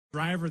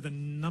driver, the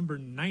number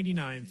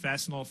 99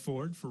 Fastenal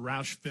Ford for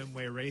Roush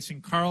Fenway Racing.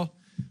 Carl,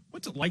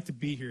 what's it like to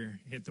be here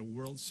at the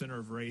World Center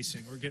of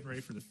Racing? We're getting ready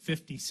for the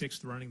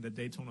 56th running of the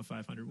Daytona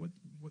 500.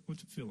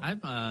 What's it feel like?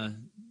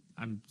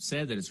 I'm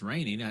sad that it's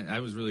raining. I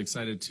was really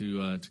excited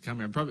to come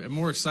here. I'm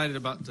more excited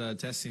about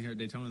testing here at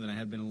Daytona than I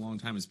have been in a long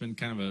time. It's been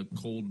kind of a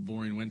cold,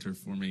 boring winter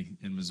for me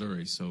in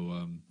Missouri.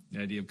 So the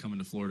idea of coming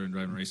to Florida and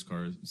driving a race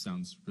car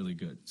sounds really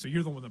good. So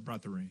you're the one that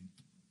brought the rain.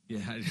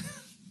 Yeah,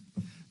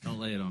 don't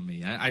lay it on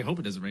me. I hope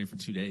it doesn't rain for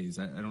 2 days.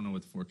 I don't know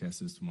what the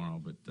forecast is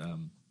tomorrow, but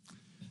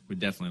we'd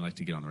definitely like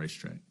to get on the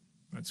racetrack.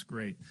 That's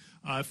great.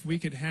 If we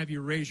could have you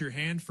raise your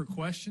hand for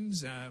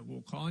questions,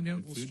 we'll call on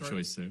you. Food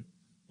choice, sir.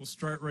 We'll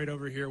start right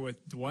over here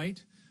with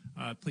Dwight.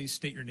 Please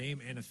state your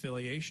name and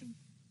affiliation.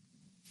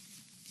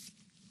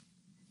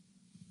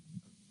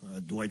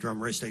 Dwight from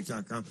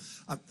RaceTech.com.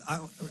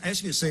 I'll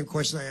ask you the same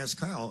question I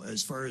asked Kyle.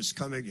 As far as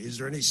coming, is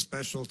there any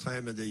special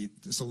time of the?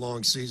 It's a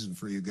long season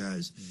for you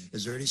guys.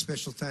 Is there any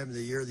special time of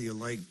the year that you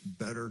like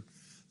better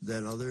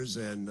than others?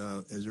 And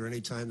is there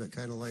any time that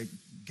kind of like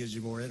gives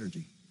you more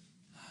energy?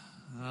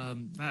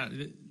 And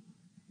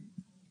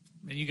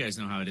you guys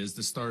know how it is.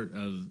 The start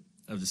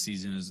of the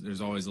season is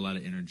there's always a lot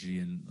of energy,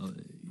 and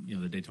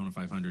the Daytona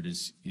 500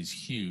 is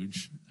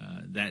huge.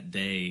 That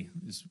day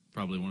is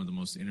probably one of the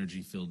most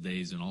energy-filled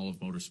days in all of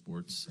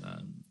motorsports.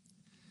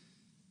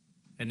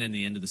 And then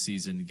the end of the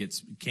season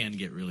can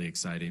get really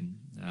exciting.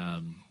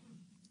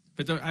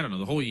 But I don't know,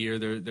 the whole year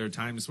there are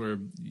times where it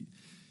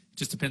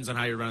just depends on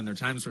how you're running. There are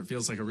times where it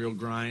feels like a real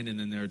grind, and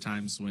then there are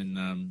times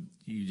when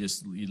you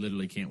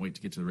literally can't wait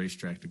to get to the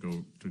racetrack to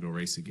go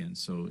race again.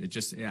 So I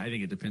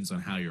think it depends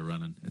on how you're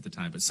running at the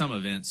time. But some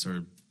events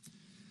are,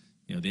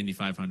 the Indy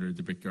 500,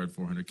 the Brickyard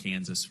 400,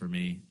 Kansas for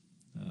me,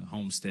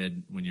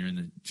 Homestead when you're in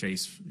the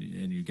chase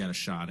and you've got a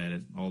shot at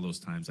it. All those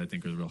times I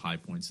think are the real high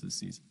points of the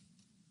season.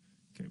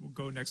 Okay, we'll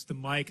go next to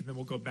Mike, and then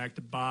we'll go back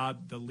to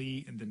Bob, to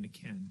Lee, and then to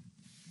Ken.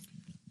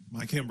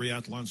 Mike Hembry,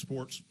 Athlon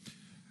Sports.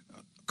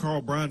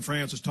 Carl, Brian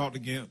France has talked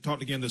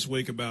again this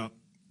week about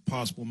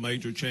possible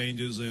major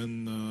changes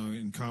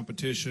in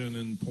competition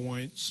and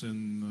points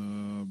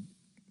and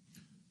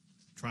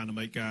trying to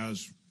make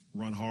guys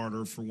run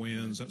harder for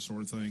wins, that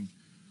sort of thing.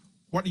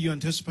 What do you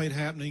anticipate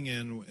happening,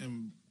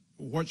 and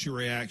what's your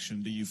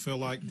reaction? Do you feel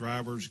like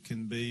drivers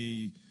can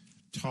be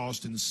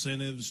tossed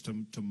incentives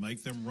to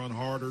make them run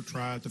harder,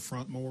 try at the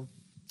front more?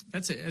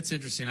 That's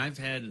interesting. I've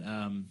had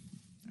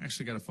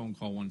actually got a phone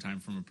call one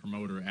time from a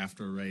promoter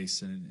after a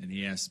race, and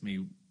he asked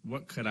me,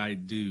 what could I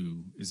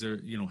do? Is there,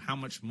 how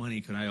much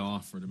money could I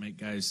offer to make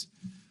guys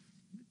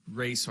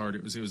race hard?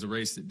 It was a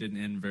race that didn't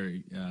end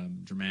very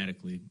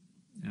dramatically,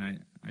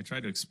 and I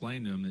tried to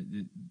explain to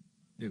him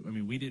that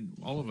we didn't,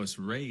 all of us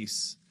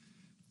race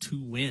to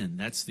win.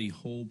 That's the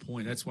whole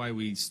point. That's why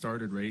we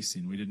started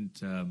racing. We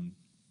didn't.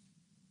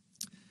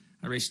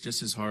 I raced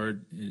just as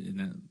hard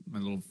in my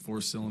little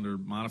 4-cylinder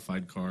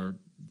modified car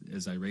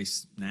as I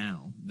race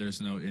now.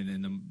 There's no I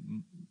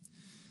think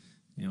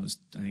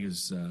it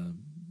was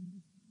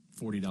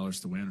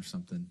 $40 to win or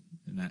something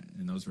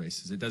in those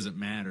races. It doesn't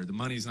matter. The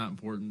money's not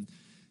important.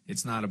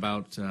 It's not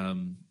about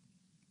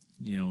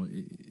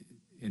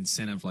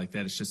incentive like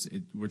that. It's just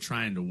we're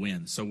trying to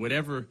win. So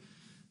whatever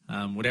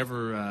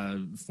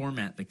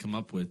format they come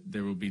up with,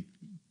 there will be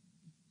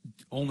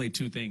only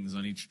two things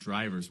on each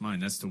driver's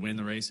mind. That's to win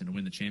the race and to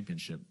win the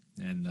championship,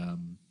 and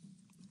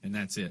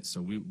that's it.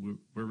 So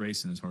we're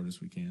racing as hard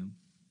as we can.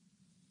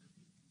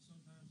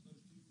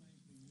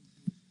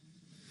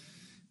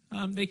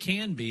 They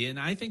can be, and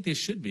I think they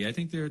should be. I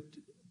think they're,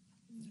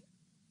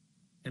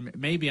 and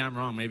maybe I'm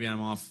wrong, maybe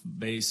I'm off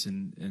base,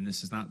 and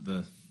this is not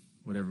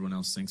what everyone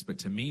else thinks, but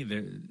to me,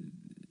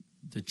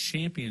 the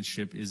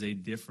championship is a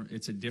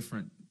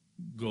different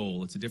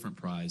goal. It's a different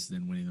prize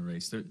than winning the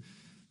race.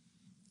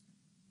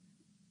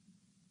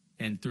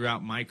 And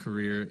throughout my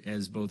career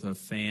as both a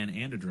fan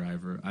and a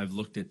driver, I've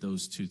looked at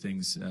those two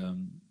things.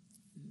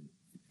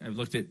 I've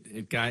looked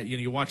at guy.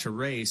 You watch a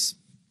race,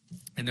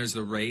 and there's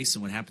the race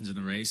and what happens in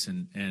the race,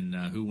 and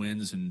who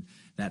wins and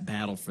that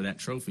battle for that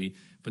trophy.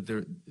 But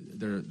there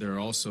are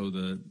also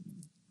there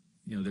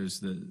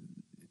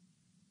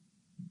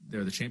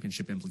are the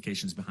championship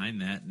implications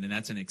behind that, and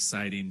that's an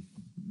exciting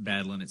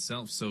battle in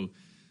itself. So,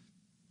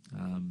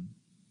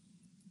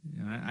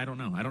 I don't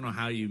know. I don't know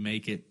how you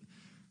make it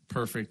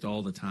perfect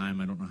all the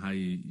time. I don't know how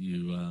I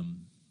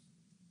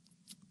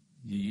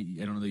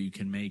don't know that you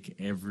can make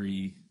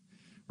every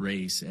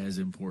race as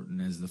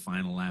important as the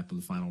final lap of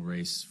the final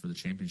race for the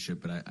championship.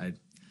 But I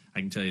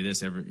can tell you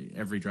this: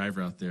 every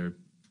driver out there,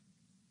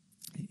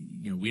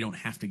 we don't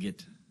have to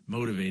get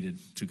motivated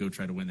to go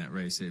try to win that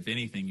race. If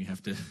anything, you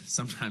have to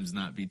sometimes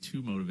not be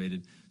too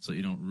motivated so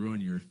you don't ruin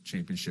your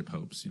championship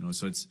hopes.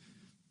 So I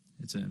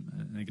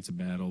think it's a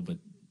battle, but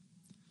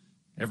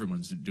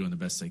everyone's doing the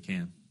best they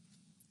can.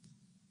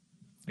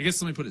 I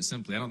guess let me put it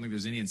simply. I don't think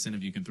there's any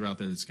incentive you can throw out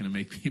there that's going to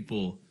make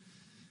people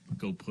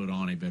go put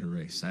on a better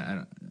race.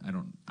 I'm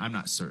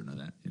not certain of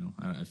that.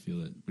 I feel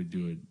that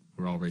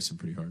we're all racing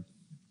pretty hard.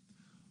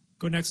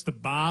 Go next to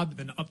Bob,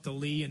 then up to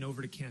Lee, and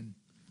over to Ken.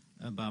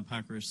 Bob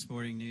Hocker,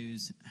 Sporting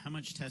News. How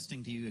much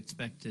testing do you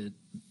expect to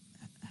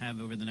have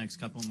over the next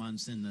couple of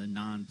months in the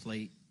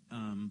non-plate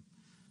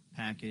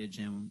package,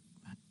 and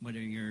what are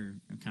your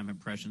kind of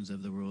impressions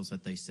of the rules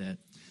that they set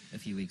a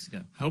few weeks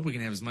ago? I hope we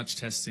can have as much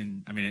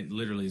testing. I mean,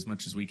 literally as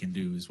much as we can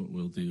do is what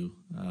we'll do.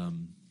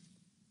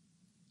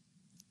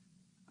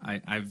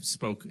 I've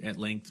spoke at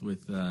length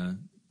with Gene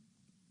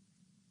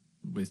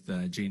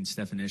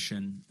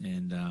Stefanishin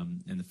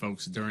and the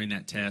folks during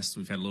that test.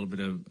 We've had a little bit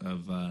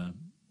of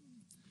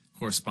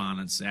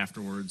correspondence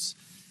afterwards,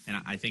 and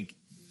I think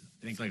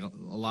like a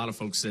lot of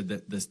folks said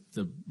that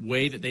the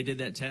way that they did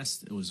that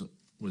test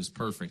was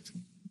perfect.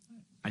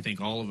 I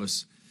think all of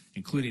us,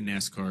 including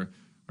NASCAR,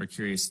 are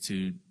curious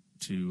to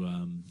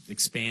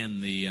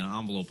expand the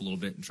envelope a little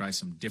bit and try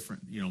some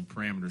different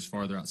parameters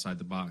farther outside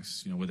the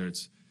box. Whether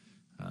it's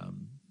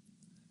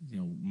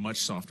much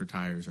softer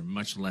tires or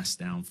much less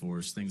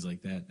downforce, things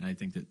like that. And I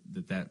think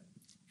that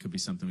could be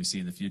something we see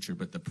in the future.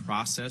 But the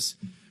process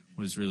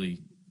was really,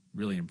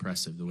 really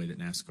impressive, the way that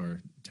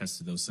NASCAR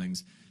tested those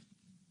things.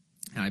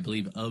 And I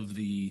believe of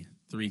the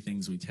 3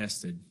 things we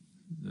tested,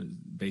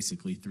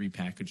 basically 3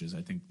 packages,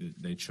 I think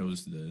that they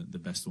chose the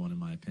best one, in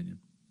my opinion.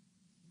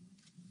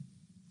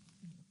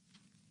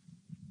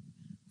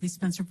 Lee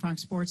Spencer,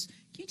 Fox Sports.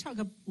 Can you talk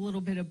a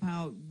little bit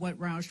about what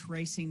Roush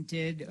Racing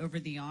did over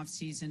the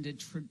offseason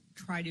to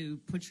try to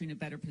put you in a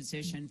better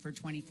position for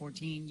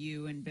 2014,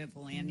 you and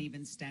Biffle and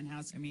even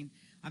Stenhouse? I mean,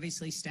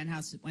 obviously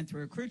Stenhouse went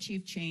through a crew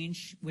chief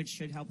change, which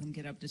should help him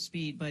get up to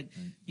speed. But,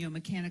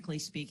 mechanically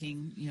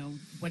speaking,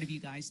 what have you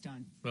guys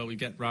done? Well, we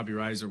got Robbie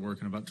Reiser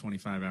working about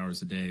 25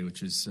 hours a day,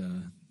 which is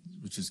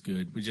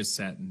good. We just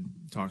sat and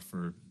talked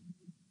for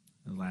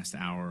the last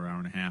hour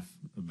and a half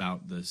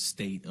about the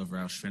state of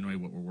Roush Fenway,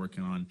 what we're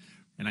working on.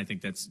 And I think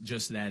that's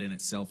just that in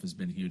itself has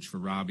been huge for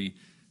Robbie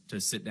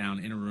to sit down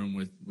in a room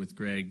with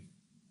Greg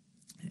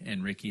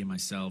and Ricky and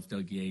myself,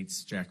 Doug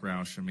Yates, Jack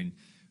Roush. I mean,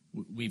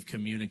 we've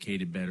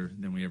communicated better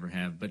than we ever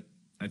have. But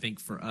I think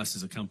for us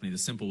as a company, the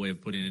simple way of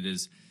putting it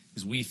is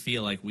we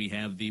feel like we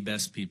have the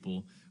best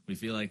people. We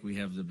feel like we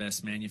have the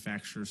best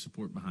manufacturer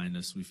support behind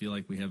us. We feel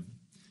like we have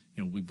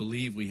we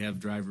believe we have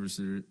drivers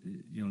that are,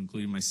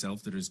 including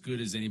myself, that are as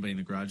good as anybody in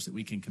the garage, that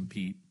we can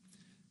compete.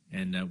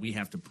 And we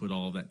have to put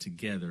all of that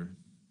together.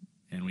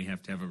 And we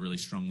have to have a really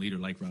strong leader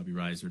like Robbie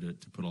Reiser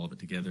to put all of it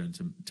together and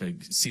to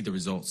see the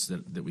results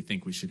that we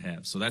think we should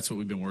have. So that's what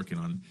we've been working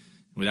on.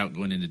 Without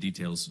going into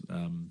details,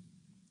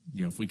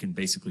 if we can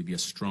basically be a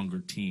stronger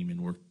team and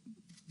work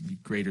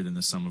greater than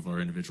the sum of our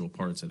individual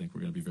parts, I think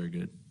we're going to be very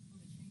good.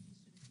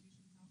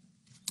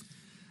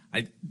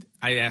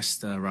 I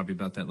asked Robbie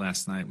about that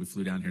last night. We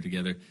flew down here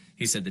together.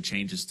 He said the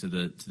changes to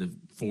the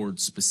Ford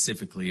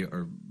specifically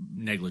are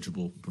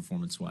negligible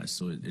performance-wise,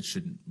 so it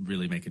shouldn't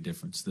really make a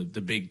difference. The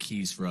big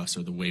keys for us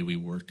are the way we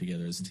work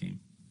together as a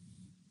team.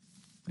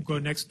 We'll go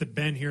next to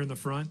Ben here in the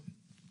front.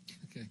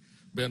 Okay.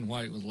 Ben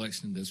White with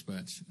Lexington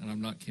Dispatch, and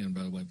I'm not Ken,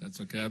 by the way. That's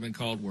okay. I've been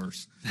called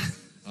worse.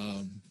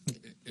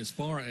 As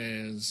far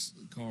as,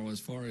 Carl,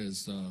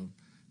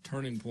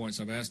 turning points,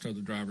 I've asked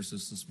other drivers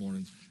this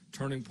morning,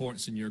 turning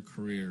points in your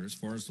career, as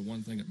far as the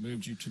one thing that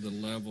moved you to the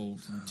level,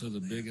 to the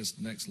biggest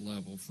next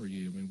level for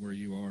you, I mean, where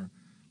you are,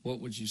 what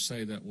would you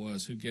say that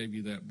was? Who gave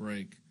you that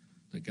break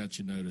that got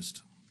you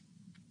noticed?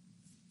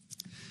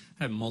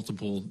 I have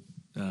multiple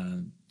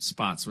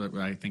spots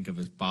where I think of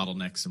as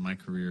bottlenecks in my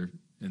career,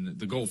 and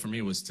the goal for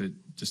me was to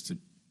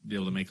be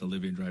able to make a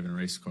living driving a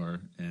race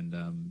car, and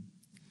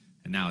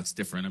now it's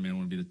different. I mean, I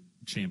want to be the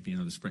champion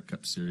of the Sprint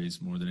Cup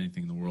Series more than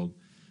anything in the world.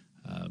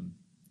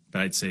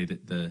 But I'd say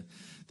that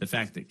the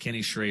fact that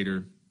Kenny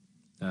Schrader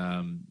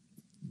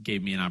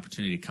gave me an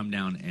opportunity to come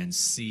down and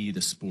see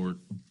the sport,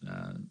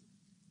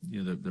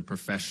 the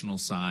professional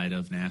side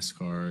of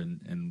NASCAR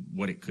and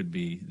what it could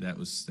be, that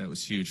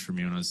was huge for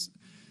me when I was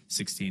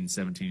 16,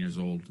 17 years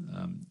old.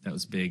 That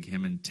was big.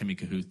 Him and Timmy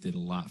Cahuth did a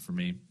lot for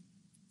me.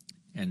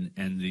 And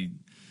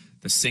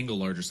the single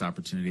largest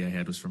opportunity I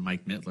had was from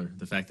Mike Mittler.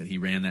 The fact that he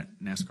ran that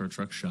NASCAR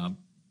truck shop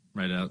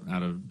right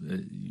out of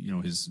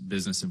his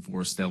business in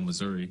Forestdale,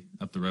 Missouri,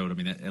 up the road. I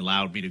mean, it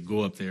allowed me to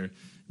go up there,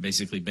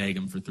 basically beg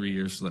him for 3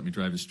 years to let me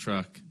drive his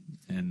truck,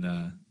 and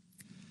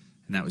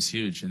that was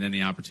huge. And then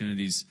the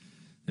opportunities,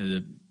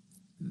 the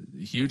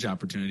huge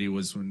opportunity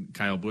was when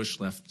Kyle Busch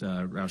left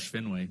Roush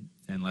Fenway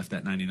and left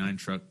that 99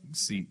 truck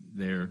seat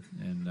there,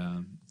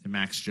 and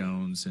Max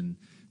Jones and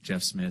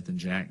Jeff Smith and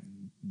Jack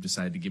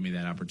decided to give me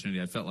that opportunity.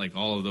 I felt like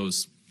all of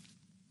those,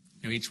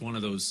 each one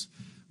of those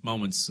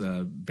moments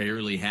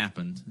barely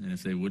happened, and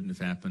if they wouldn't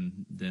have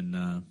happened,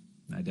 then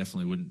I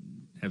definitely wouldn't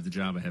have the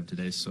job I have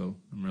today. So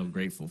I'm real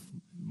grateful,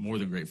 more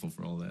than grateful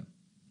for all that.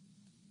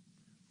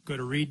 Go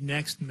to Reed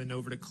next, and then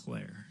over to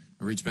Claire.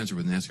 Reed Spencer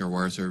with NASCAR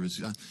Wire Service.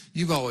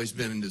 You've always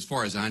been, as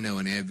far as I know,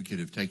 an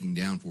advocate of taking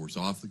downforce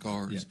off the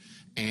cars.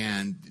 Yeah.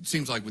 And it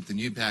seems like with the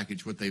new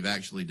package, what they've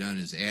actually done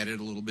is added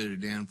a little bit of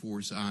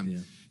downforce. Yeah.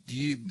 Do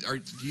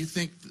you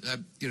think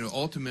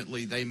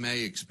ultimately they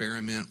may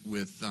experiment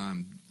with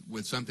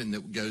something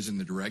that goes in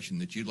the direction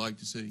that you'd like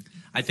to see?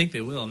 I think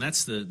they will, and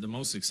that's the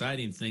most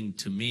exciting thing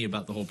to me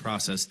about the whole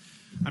process.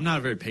 I'm not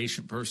a very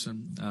patient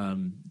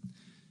person,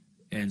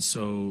 and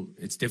so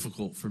it's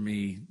difficult for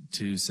me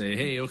to say,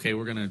 hey, okay,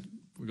 we'll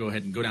go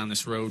ahead and go down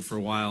this road for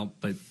a while.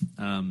 But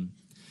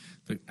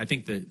I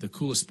think the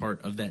coolest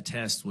part of that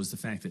test was the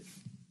fact that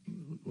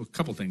a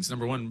couple things.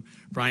 Number one,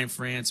 Brian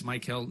France,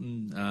 Mike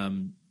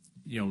Helton,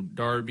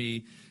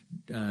 Darby,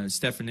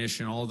 Stefanish,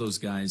 and all those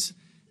guys,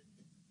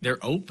 they're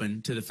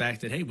open to the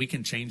fact that, hey, we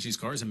can change these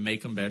cars and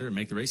make them better and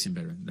make the racing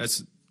better.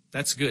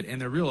 That's good.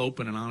 And they're real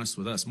open and honest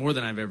with us, more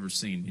than I've ever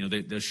seen.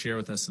 They'll share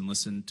with us and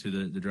listen to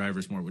the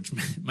drivers more, which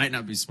might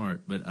not be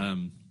smart, but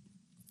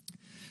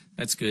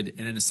that's good.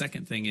 And then the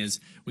second thing is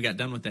we got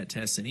done with that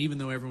test, and even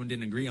though everyone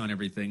didn't agree on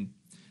everything,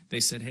 they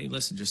said, hey,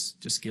 listen,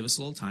 just give us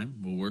a little time.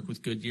 We'll work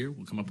with Goodyear.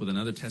 We'll come up with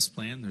another test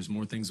plan. There's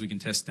more things we can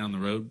test down the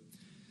road.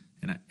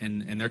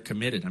 And they're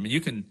committed. I mean,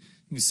 you can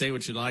say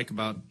what you like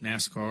about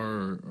NASCAR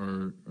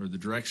or the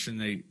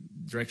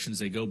directions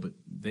they go, but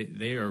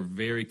they are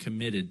very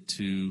committed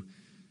to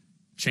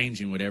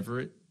changing whatever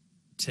it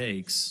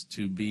takes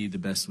to be the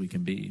best we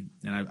can be.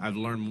 And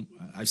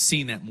I've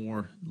seen that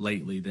more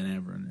lately than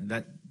ever, and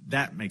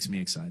that makes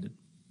me excited.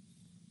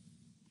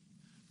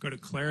 Go to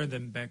Claire,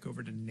 then back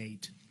over to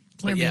Nate.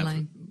 Claire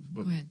Beeline.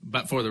 Go ahead.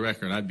 But for the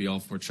record, I'd be all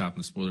for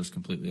chopping the spoilers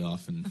completely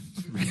off and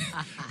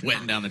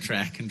wetting down the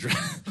track and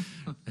drive.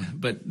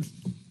 But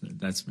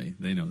that's me.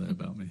 They know that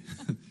about me.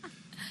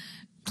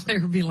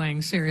 Claire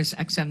Beeline, Sirius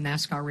XM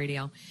NASCAR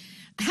Radio.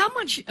 How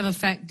much of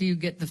effect do you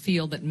get the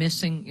feel that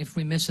if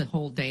we miss a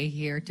whole day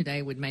here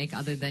today would make,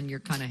 other than you're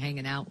kind of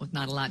hanging out with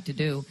not a lot to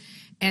do?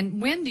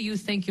 And when do you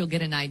think you'll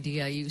get an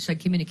idea? You said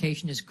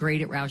communication is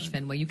great at Roush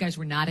Fenway. You guys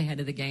were not ahead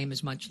of the game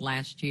as much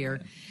last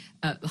year.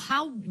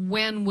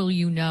 When will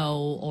you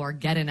know or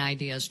get an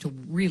idea as to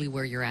really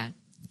where you're at?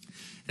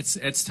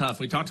 It's tough.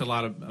 We talked a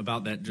lot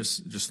about that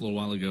just a little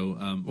while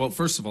ago. Well,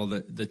 first of all,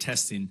 the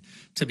testing,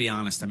 to be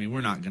honest, I mean,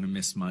 we're not going to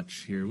miss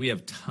much here. We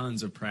have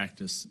tons of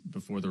practice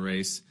before the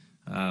race.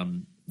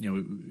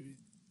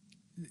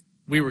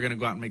 We were going to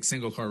go out and make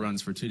single car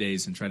runs for 2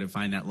 days and try to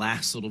find that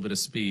last little bit of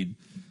speed.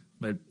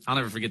 But I'll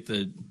never forget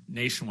the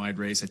nationwide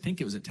race. I think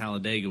it was at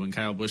Talladega when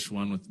Kyle Busch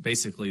won, with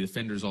basically the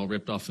fenders all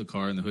ripped off the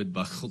car and the hood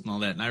buckled and all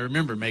that. And I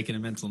remember making a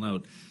mental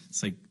note.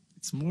 It's like,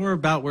 it's more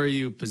about where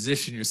you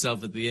position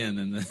yourself at the end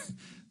than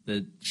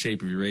the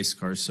shape of your race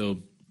car. So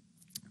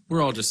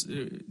we're all this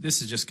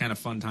is just kind of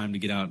fun time to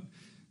get out,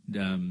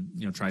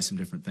 try some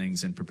different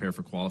things and prepare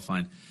for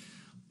qualifying.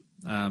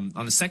 On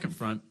the second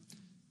part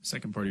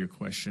of your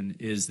question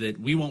is that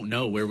we won't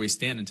know where we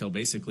stand until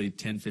basically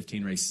 10,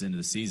 15 races into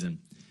the season.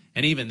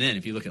 And even then,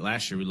 if you look at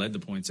last year, we led the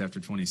points after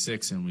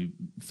 26, and we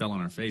fell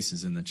on our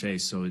faces in the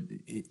chase. So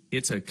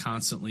it's a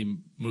constantly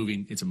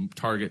moving, it's a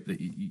target that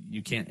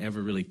you can't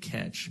ever really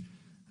catch.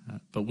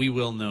 But we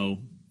will know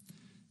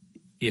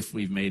if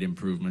we've made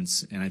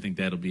improvements, and I think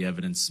that'll be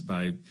evidenced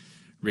by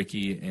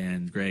Ricky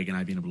and Greg and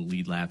I being able to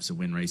lead laps and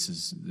win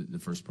races the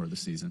first part of the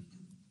season.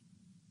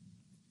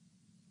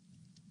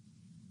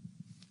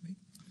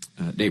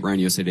 Nate Ryan,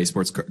 USA Today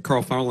Sports.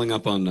 Carl, following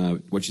up on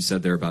what you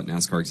said there about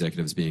NASCAR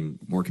executives being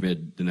more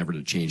committed than ever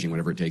to changing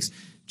whatever it takes.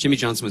 Jimmy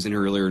Johnson was in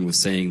here earlier and was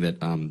saying that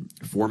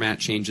format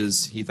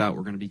changes he thought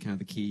were going to be kind of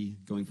the key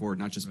going forward,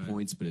 not just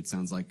points, but it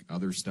sounds like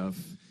other stuff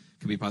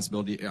could be a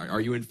possibility.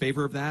 Are you in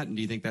favor of that, and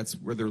do you think that's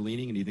where they're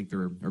leaning, and do you think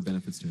there are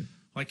benefits to it?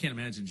 Well, I can't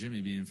imagine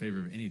Jimmy being in favor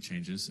of any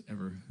changes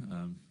ever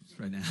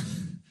right now.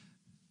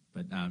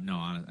 But no,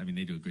 I mean,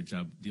 they do a good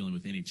job dealing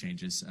with any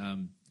changes.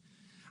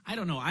 I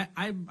don't know.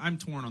 I'm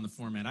torn on the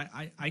format.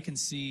 I can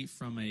see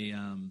from a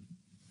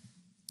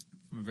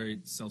very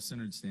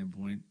self-centered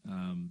standpoint.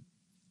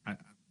 I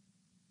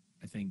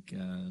think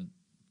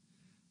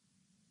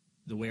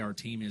the way our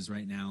team is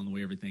right now and the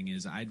way everything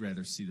is, I'd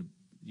rather see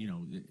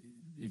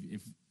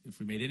if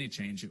we made any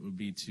change, it would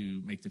be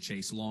to make the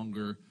chase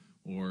longer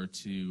or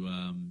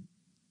to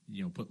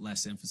put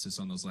less emphasis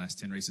on those last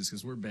 10 races,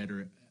 because we're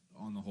better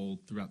on the whole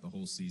throughout the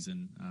whole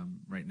season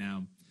right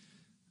now.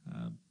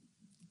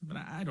 But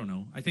I don't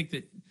know. I think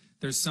that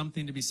there's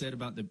something to be said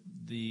about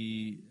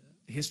the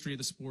history of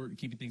the sport,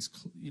 keeping things,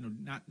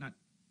 not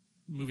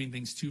moving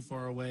things too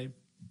far away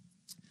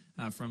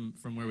from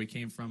where we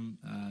came from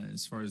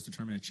as far as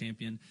determining a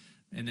champion.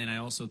 And then I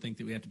also think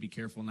that we have to be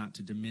careful not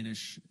to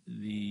diminish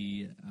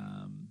the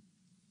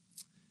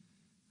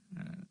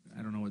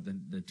I don't know what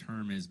the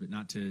term is, but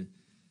not to.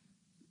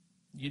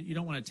 You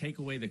don't want to take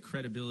away the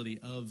credibility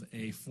of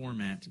a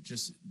format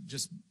just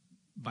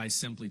by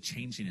simply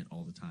changing it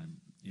all the time.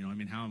 I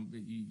mean, how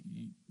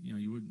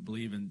you wouldn't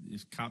believe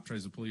if a cop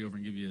tries to pull you over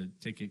and give you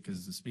a ticket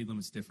because the speed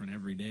limit's different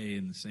every day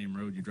in the same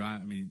road you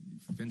drive. I mean,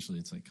 eventually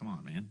it's like, come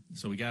on, man.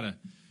 So we gotta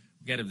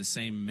have the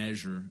same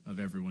measure of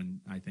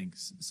everyone, I think,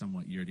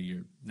 somewhat year to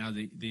year. Now,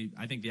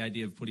 I think the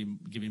idea of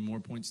giving more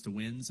points to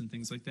wins and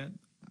things like that,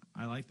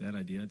 I like that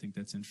idea. I think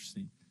that's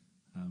interesting.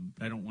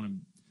 But I don't want to.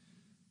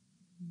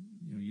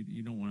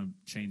 You don't want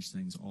to change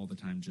things all the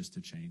time just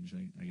to change.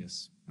 I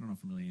guess I don't know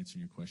if I'm really answering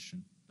your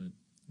question, but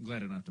I'm glad I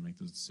don't have to make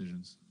those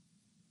decisions.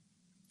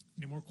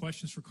 Any more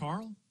questions for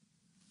Carl?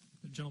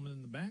 The gentleman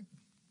in the back.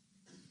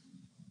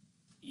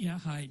 Yeah,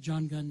 hi,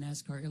 John Gunn,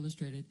 NASCAR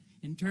Illustrated.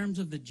 In terms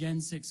of the Gen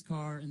 6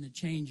 car and the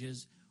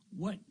changes,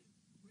 what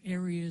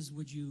areas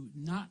would you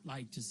not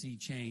like to see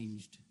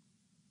changed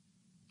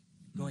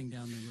going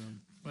down the road?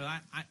 Well,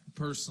 I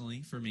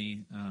personally, for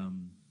me,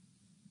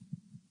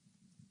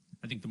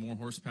 I think the more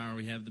horsepower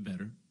we have, the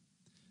better.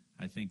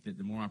 I think that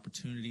the more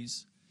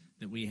opportunities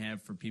that we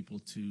have for people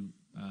to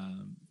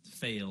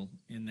fail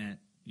in that,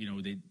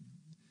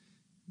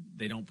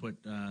 they don't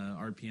put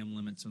RPM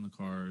limits on the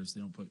cars,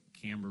 they don't put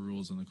camber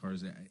rules on the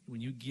cars.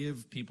 When you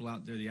give people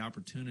out there the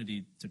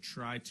opportunity to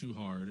try too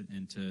hard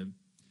and to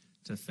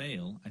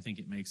fail, I think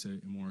it makes a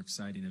more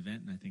exciting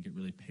event, and I think it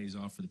really pays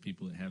off for the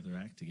people that have their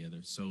act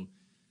together. So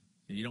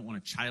you don't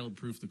want to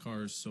child-proof the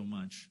cars so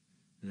much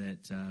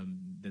that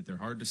they're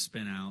hard to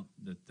spin out,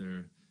 that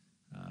they're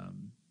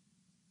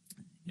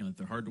that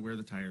they're hard to wear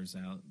the tires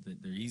out,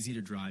 that they're easy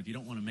to drive. You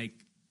don't want to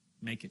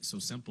make it so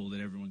simple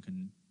that everyone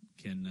can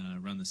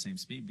run the same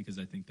speed, because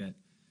I think that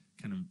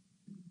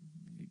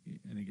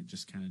it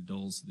just kind of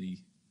dulls the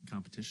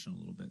competition a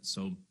little bit.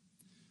 So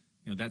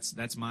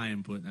that's my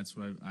input. That's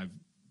what I've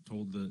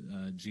told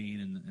the Gene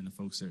and the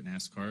folks there at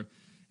NASCAR,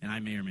 and I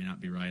may or may not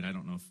be right. I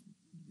don't know if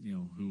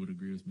who would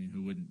agree with me and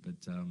who wouldn't, but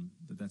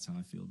that's how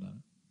I feel about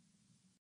it.